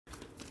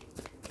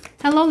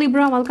Hello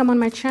Libra, welcome on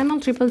my channel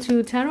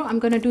 222 Tarot. I'm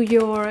going to do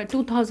your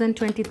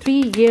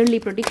 2023 yearly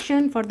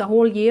prediction for the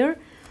whole year.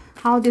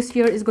 How this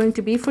year is going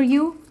to be for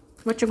you,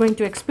 what you're going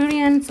to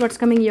experience, what's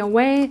coming your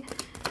way,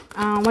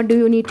 what do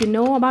you need to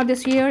know about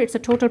this year. It's a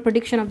total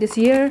prediction of this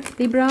year,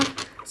 Libra.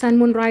 Sun,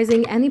 Moon,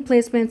 Rising, any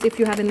placements. If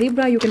you have in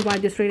Libra, you can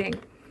watch this reading.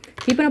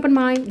 Keep an open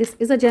mind. This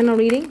is a general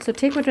reading, so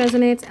take what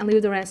resonates and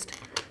leave the rest.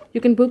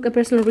 You can book a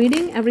personal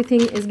reading.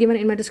 Everything is given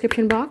in my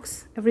description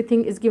box.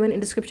 Everything is given in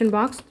description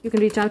box. You can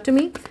reach out to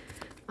me.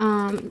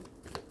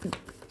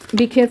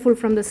 Be careful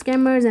from the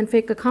scammers and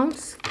fake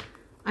accounts,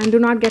 and do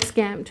not get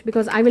scammed,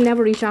 because I will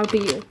never reach out to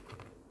you.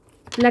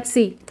 Let's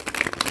see,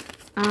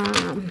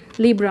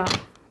 Libra,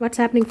 what's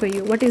happening for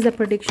you? What is the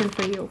prediction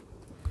for you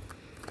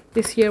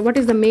this year? What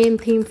is the main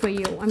theme for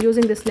you? I'm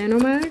using this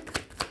Lenormand,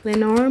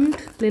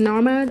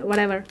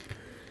 whatever.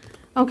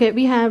 Okay,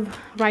 we have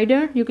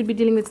Rider. You could be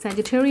dealing with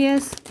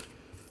Sagittarius,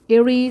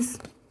 Aries.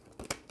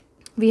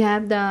 We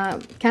have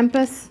the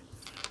Campus.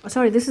 Oh,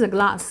 sorry, this is a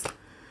glass.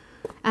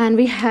 And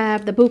we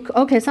have the Book.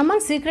 Okay,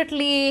 someone's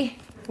secretly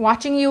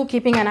watching you,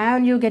 keeping an eye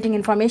on you, getting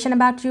information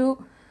about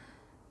you,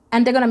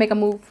 and they're going to make a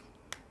move.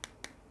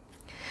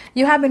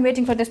 You have been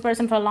waiting for this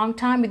person for a long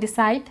time with this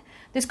site.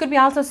 This could be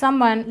also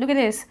someone, look at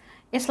this.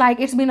 It's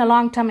like it's been a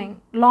long time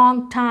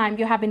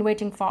you have been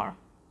waiting for.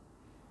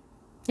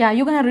 Yeah,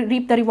 you're going to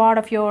reap the reward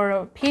of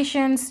your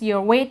patience,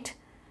 your wait,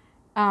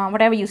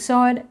 whatever you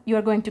sowed,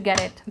 you're going to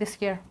get it this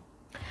year.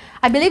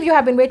 I believe you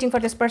have been waiting for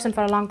this person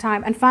for a long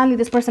time, and finally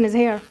this person is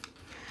here.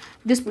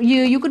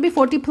 You could be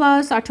 40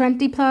 plus or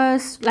 20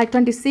 plus, like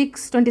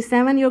 26,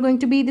 27 you're going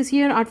to be this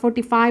year, or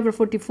 45 or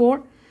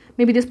 44.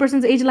 Maybe this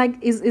person's age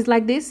is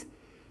like this.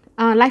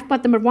 Life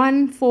path number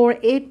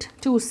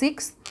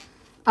 14826.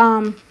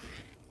 I'm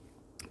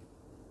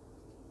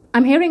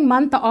hearing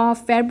month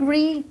of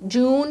February,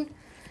 June,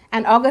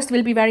 and August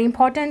will be very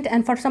important.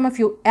 And for some of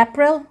you,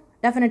 April,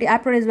 definitely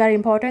April is very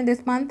important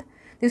this month,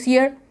 this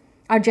year,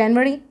 or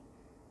January.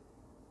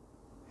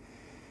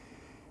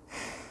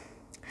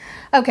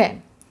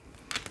 Okay.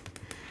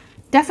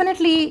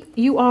 Definitely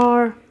you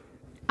are,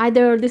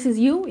 either this is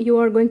you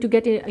are going to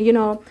get,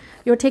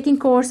 you're taking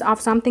course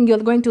of something, you're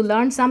going to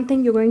learn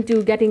something, you're going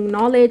to getting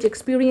knowledge,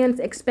 experience,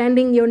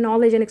 expanding your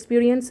knowledge and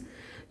experience.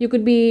 You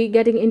could be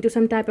getting into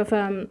some type of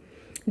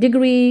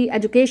degree,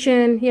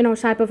 education,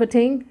 type of a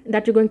thing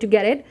that you're going to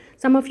get it.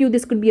 Some of you,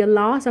 this could be a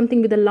law, something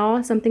with the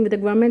law, something with the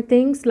government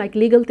things, like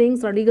legal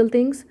things or legal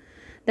things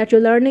that you're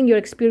learning, you're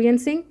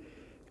experiencing.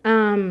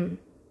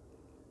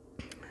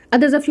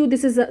 Others of you,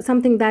 this is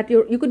something that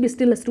you could be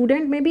still a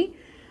student maybe.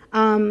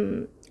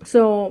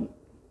 So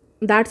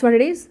that's what it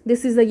is.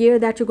 This is the year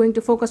that you're going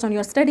to focus on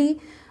your study,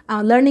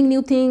 learning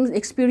new things,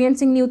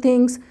 experiencing new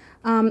things.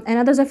 And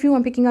others of you,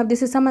 I'm picking up,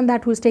 this is someone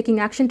that who's taking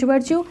action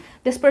towards you.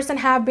 This person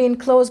have been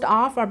closed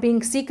off or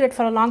being secret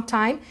for a long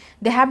time.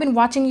 They have been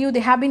watching you. They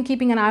have been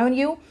keeping an eye on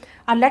you.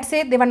 Let's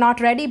say they were not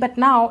ready, but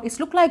now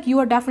it's look like you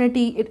are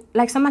definitely,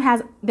 like someone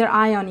has their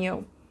eye on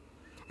you.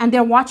 And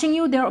they're watching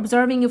you, they're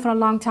observing you for a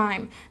long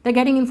time. They're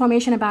getting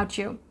information about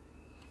you.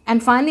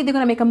 And finally, they're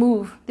going to make a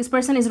move. This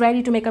person is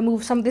ready to make a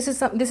move. This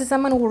is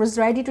someone who is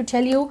ready to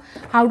tell you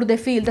how do they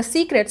feel. The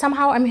secret,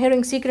 somehow I'm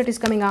hearing secret is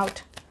coming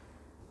out.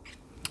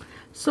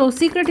 So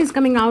secret is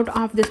coming out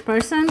of this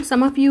person.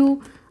 Some of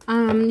you,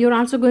 you're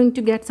also going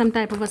to get some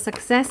type of a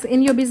success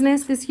in your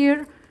business this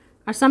year,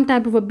 or some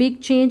type of a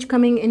big change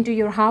coming into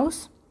your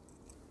house.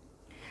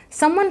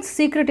 Someone's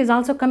secret is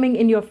also coming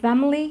in your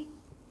family.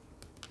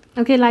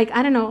 Okay, like,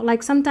 I don't know,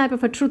 like some type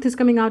of a truth is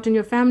coming out in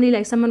your family,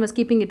 like someone was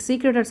keeping it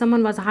secret or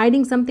someone was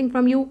hiding something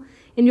from you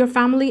in your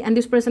family, and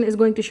this person is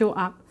going to show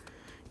up.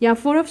 Yeah,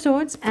 4 of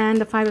Swords and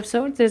the 5 of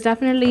Swords. There's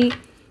definitely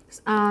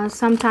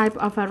some type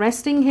of a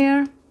resting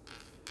here.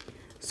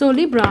 So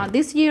Libra,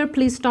 this year,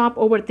 please stop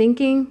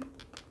overthinking.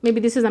 Maybe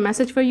this is a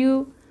message for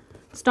you.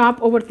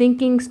 Stop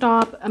overthinking,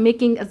 stop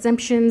making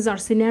assumptions or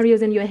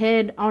scenarios in your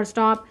head, or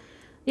stop,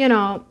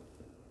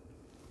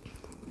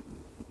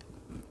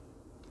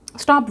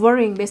 stop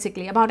worrying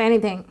basically about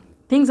anything.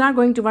 Things are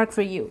going to work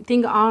for you.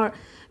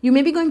 You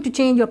may be going to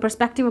change your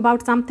perspective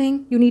about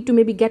something. You need to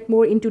maybe get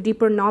more into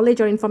deeper knowledge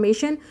or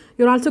information.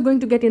 You're also going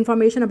to get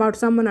information about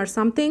someone or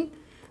something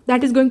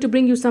that is going to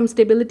bring you some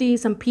stability,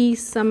 some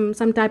peace, some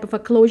type of a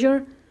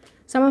closure.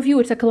 Some of you,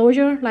 it's a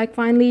closure, like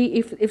finally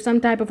if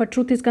some type of a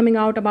truth is coming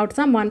out about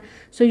someone,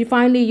 so you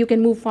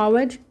can move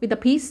forward with a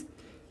peace.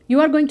 You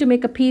are going to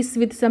make a peace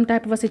with some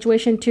type of a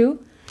situation too.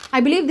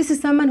 I believe this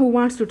is someone who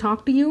wants to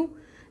talk to you.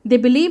 They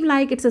believe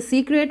like it's a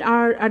secret,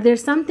 or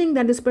there's something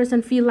that this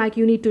person feel like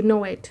you need to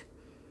know it.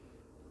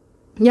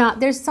 Yeah,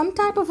 there's some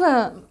type of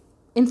a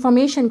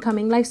information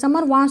coming, like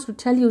someone wants to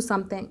tell you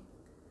something.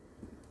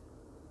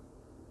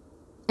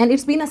 And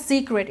it's been a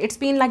secret. It's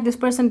been like this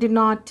person did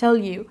not tell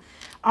you,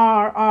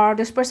 or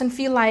this person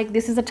feel like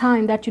this is the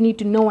time that you need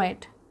to know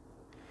it.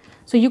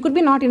 So you could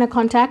be not in a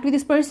contact with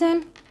this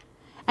person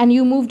and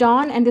you moved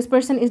on, and this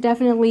person is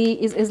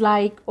definitely is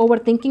like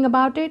overthinking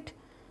about it.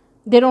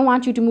 They don't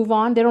want you to move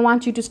on. They don't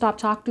want you to stop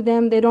talking to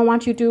them. They don't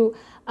want you to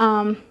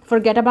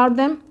forget about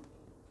them.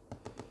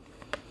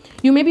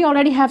 You maybe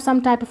already have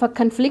some type of a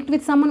conflict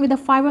with someone with the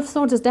Five of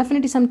Swords. There's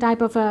definitely some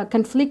type of a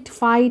conflict,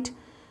 fight,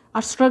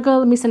 or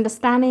struggle,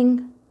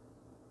 misunderstanding.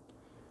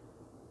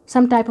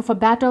 Some type of a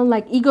battle,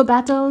 like ego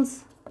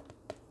battles.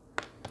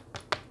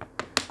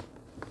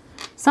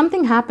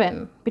 Something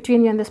happened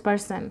between you and this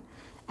person.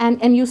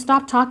 And you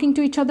stop talking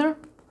to each other.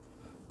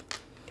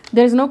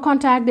 There's no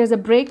contact. There's a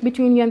break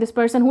between you and this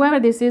person. Whoever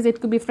this is,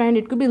 it could be friend,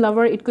 it could be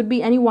lover, it could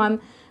be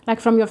anyone,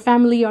 like from your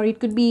family, or it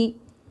could be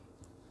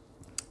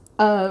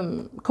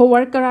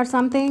co-worker or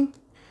something.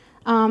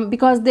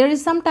 Because there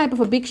is some type of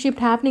a big shift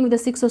happening with the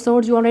Six of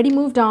Swords. You already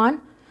moved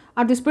on,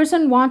 or this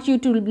person wants you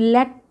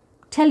to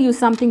tell you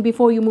something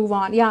before you move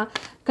on. Yeah,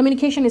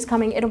 communication is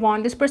coming at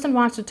one. This person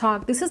wants to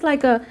talk. This is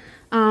like a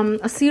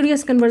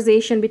serious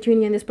conversation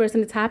between you and this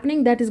person is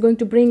happening that is going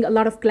to bring a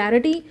lot of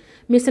clarity.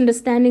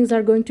 Misunderstandings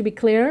are going to be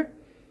clear.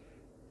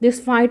 This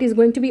fight is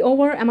going to be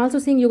over. I'm also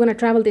seeing you're going to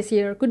travel this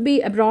year. Could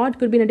be abroad,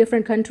 could be in a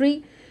different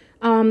country.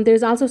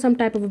 There's also some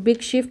type of a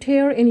big shift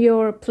here in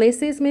your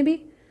places,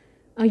 maybe.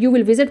 You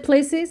will visit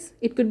places.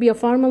 It could be a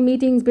formal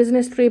meetings,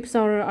 business trips,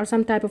 or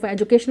some type of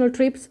educational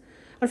trips.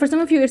 Or for some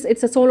of you,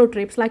 it's a solo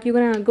trips, like you're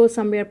going to go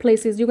somewhere,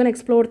 places, you're going to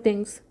explore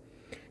things.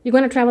 You're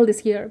going to travel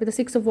this year with the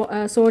Six of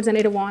Swords and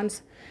Eight of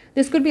Wands.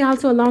 This could be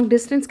also a long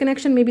distance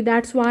connection. Maybe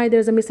that's why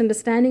there's a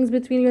misunderstandings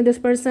between you and this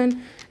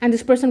person. And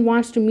this person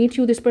wants to meet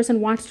you. This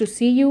person wants to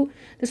see you.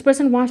 This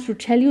person wants to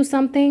tell you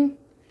something.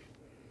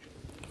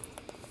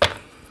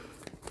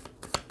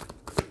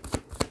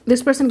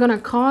 This person gonna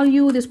call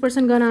you. This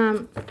person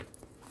gonna...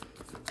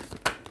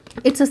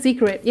 It's a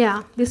secret.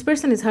 Yeah, this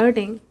person is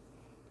hurting.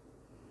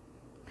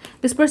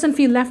 This person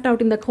feel left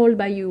out in the cold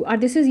by you. Or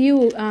this is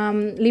you,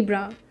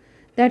 Libra.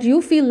 That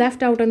you feel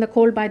left out in the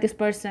cold by this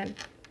person.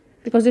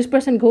 Because this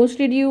person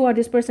ghosted you, or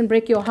this person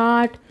break your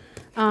heart.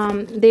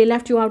 They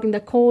left you out in the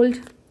cold.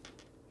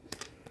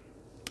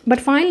 But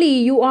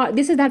finally,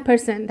 this is that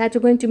person that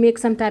you're going to make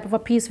some type of a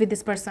peace with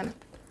this person.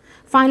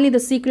 Finally, the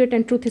secret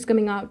and truth is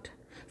coming out.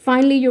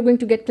 Finally, you're going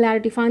to get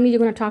clarity. Finally, you're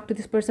going to talk to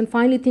this person.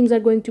 Finally, things are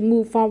going to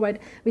move forward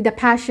with the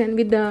passion,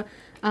 with the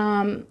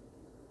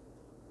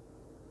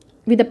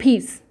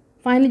peace.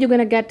 Finally, you're going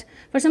to get,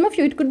 for some of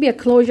you, it could be a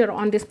closure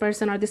on this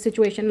person or this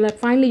situation. Like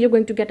finally, you're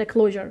going to get a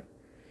closure.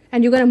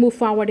 And you're going to move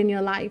forward in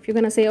your life. You're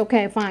going to say,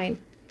 okay, fine.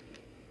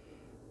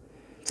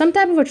 Some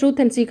type of a truth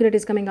and secret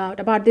is coming out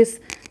about this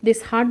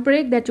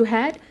heartbreak that you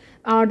had,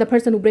 or the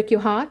person who break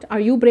your heart, or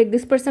you break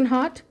this person's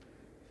heart.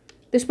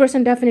 This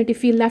person definitely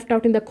feel left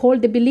out in the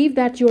cold. They believe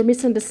that you're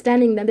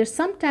misunderstanding them. There's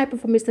some type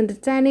of a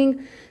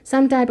misunderstanding,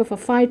 some type of a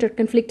fight or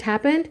conflict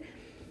happened,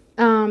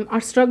 or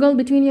struggle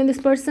between you and this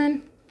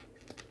person.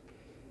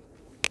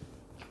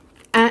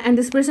 And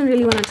this person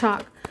really want to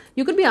talk.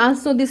 You could be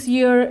also this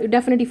year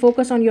definitely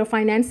focus on your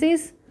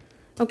finances.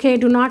 Okay,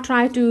 do not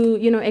try to,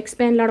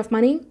 expend a lot of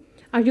money.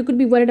 Or you could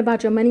be worried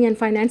about your money and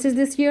finances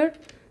this year.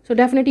 So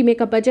definitely make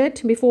a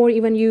budget before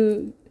even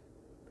you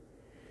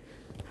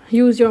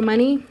use your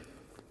money.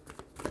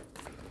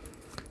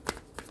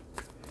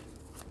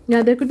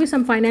 Yeah, there could be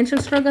some financial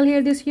struggle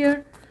here this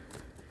year.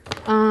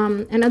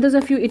 And others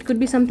of you, it could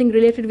be something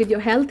related with your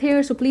health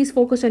here. So please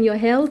focus on your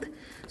health,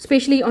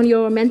 especially on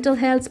your mental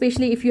health,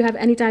 especially if you have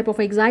any type of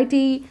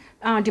anxiety,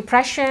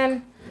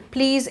 depression.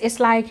 Please, it's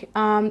like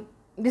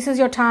this is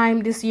your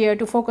time this year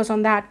to focus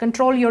on that.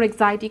 Control your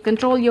anxiety,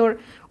 control your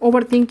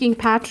overthinking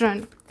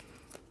pattern.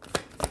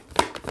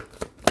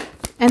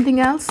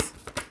 Anything else?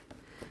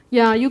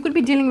 Yeah, you could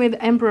be dealing with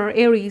Emperor,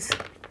 Aries,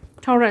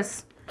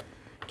 Taurus,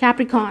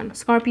 Capricorn,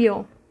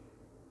 Scorpio.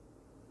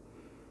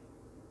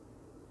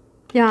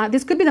 Yeah,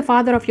 this could be the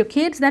father of your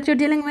kids that you're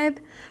dealing with.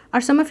 Or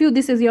some of you,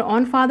 this is your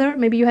own father.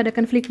 Maybe you had a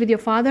conflict with your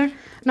father.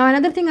 Now,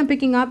 another thing I'm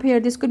picking up here,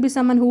 this could be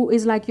someone who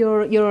is like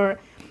you're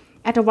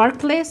at a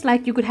workplace,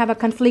 like you could have a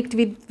conflict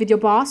with your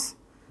boss.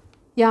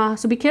 Yeah,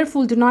 so be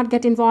careful. Do not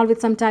get involved with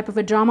some type of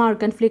a drama or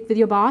conflict with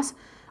your boss.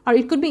 Or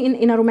it could be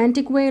in a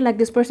romantic way, like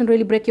this person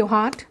really break your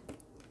heart.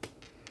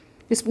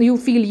 You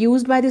feel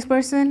used by this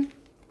person.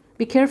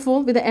 Be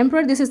careful. With the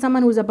Emperor, this is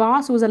someone who's a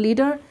boss, who's a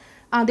leader.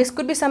 This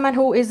could be someone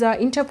who is an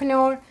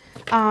entrepreneur.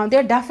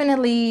 They're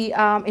definitely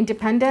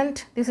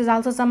independent. This is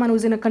also someone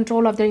who's in a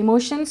control of their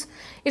emotions.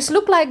 It's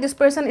look like this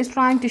person is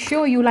trying to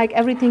show you like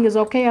everything is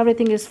okay,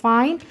 everything is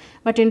fine.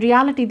 But in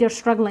reality, they're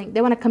struggling.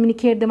 They want to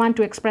communicate. They want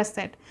to express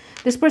it.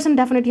 This person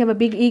definitely have a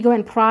big ego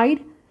and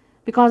pride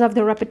because of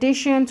their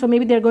reputation. So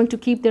maybe they're going to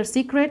keep their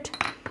secret.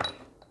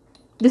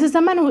 This is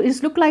someone who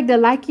is look like they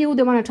like you.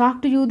 They want to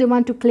talk to you. They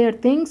want to clear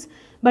things.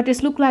 But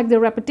it's look like their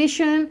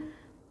reputation,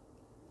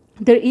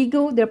 their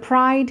ego, their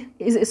pride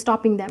is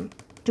stopping them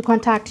to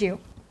contact you.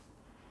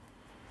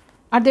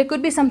 Or there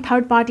could be some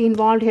third party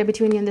involved here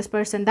between you and this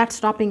person that's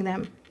stopping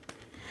them.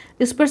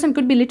 This person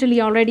could be literally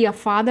already a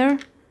father,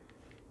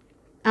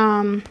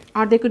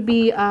 or they could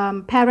be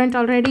parent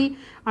already,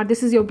 or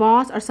this is your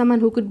boss, or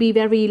someone who could be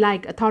very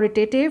like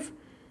authoritative.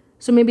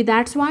 So maybe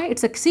that's why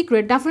it's a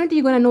secret. Definitely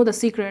you're going to know the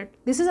secret.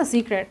 This is a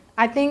secret.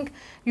 I think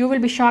you will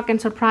be shocked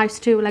and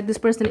surprised too. Like this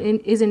person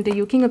is into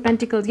you. King of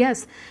Pentacles,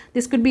 yes.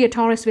 This could be a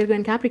Taurus, Virgo,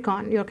 and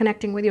Capricorn you're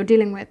connecting with, you're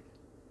dealing with.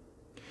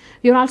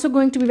 You're also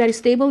going to be very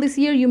stable this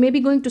year. You may be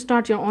going to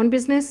start your own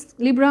business,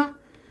 Libra.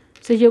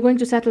 So you're going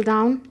to settle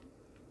down.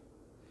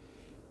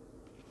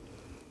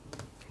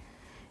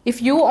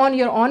 If you own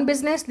your own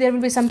business, there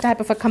will be some type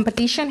of a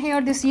competition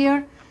here this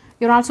year.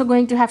 You're also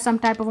going to have some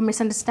type of a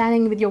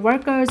misunderstanding with your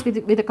workers,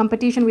 with a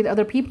competition with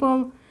other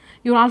people.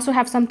 You'll also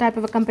have some type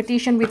of a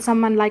competition with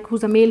someone like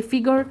who's a male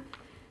figure.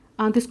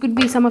 This could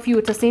be some of you,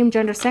 it's a same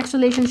gender sex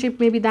relationship.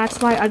 Maybe that's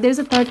why. There's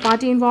a third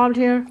party involved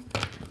here.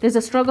 There's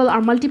a struggle.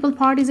 Are multiple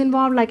parties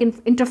involved, like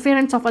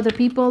interference of other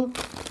people?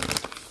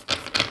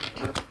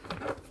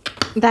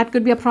 That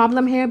could be a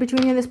problem here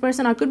between you and this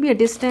person, or could be a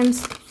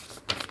distance.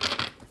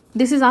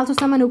 This is also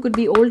someone who could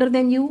be older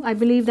than you. I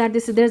believe that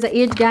there's an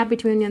age gap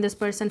between you and this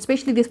person,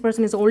 especially this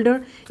person is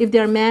older. If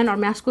they're man or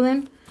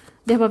masculine,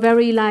 they have a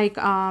very like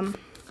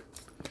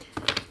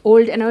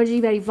old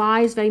energy, very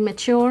wise, very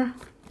mature.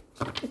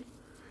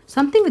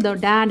 Something with their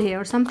dad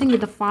here, something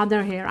with the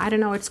father here. I don't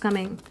know, it's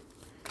coming.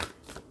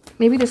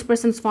 Maybe this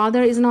person's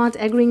father is not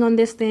agreeing on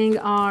this thing,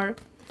 or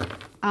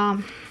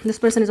this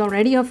person is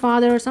already a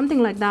father, or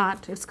something like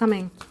that. It's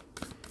coming.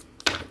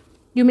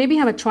 You maybe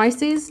have a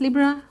choices,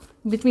 Libra,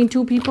 between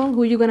two people.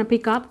 Who you're going to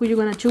pick up, who you're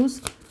going to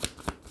choose.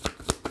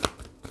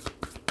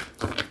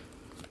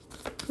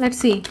 Let's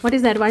see. What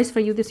is the advice for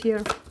you this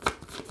year?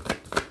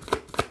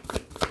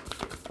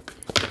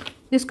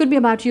 This could be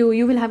about you.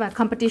 You will have a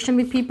competition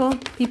with people.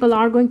 People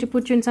are going to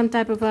put you in some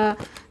type of a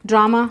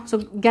drama. So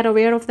get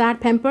aware of that.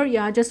 Pamper.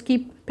 Yeah, just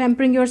keep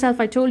pampering yourself.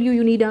 I told you,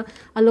 you need a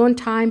alone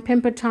time,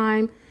 pamper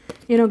time.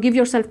 You know, give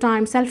yourself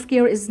time.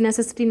 Self-care is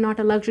necessity,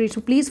 not a luxury.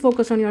 So please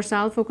focus on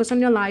yourself. Focus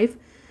on your life.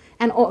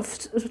 And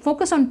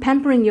focus on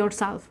pampering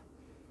yourself.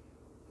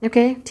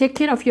 Okay? Take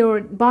care of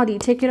your body.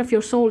 Take care of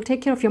your soul.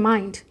 Take care of your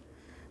mind.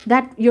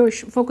 That your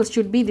focus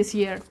should be this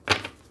year.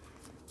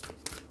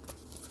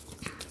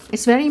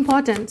 It's very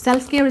important.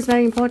 Self-care is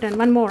very important.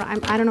 One more. I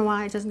don't know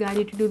why I just guided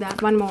you to do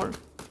that. One more.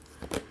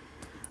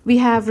 We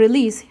have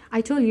release.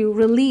 I told you,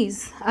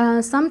 release.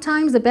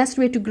 Sometimes the best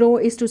way to grow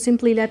is to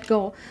simply let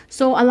go.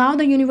 So allow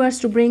the universe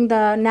to bring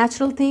the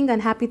natural thing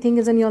and happy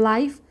things in your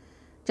life.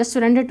 Just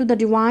surrender to the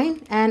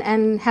divine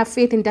and have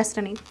faith in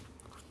destiny.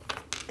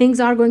 Things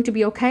are going to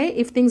be okay.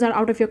 If things are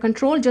out of your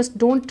control, just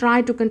don't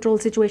try to control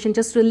situation.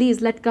 Just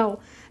release, let go.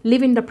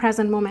 Live in the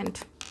present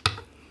moment.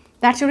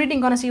 That's your reading.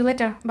 Gonna see you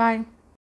later. Bye.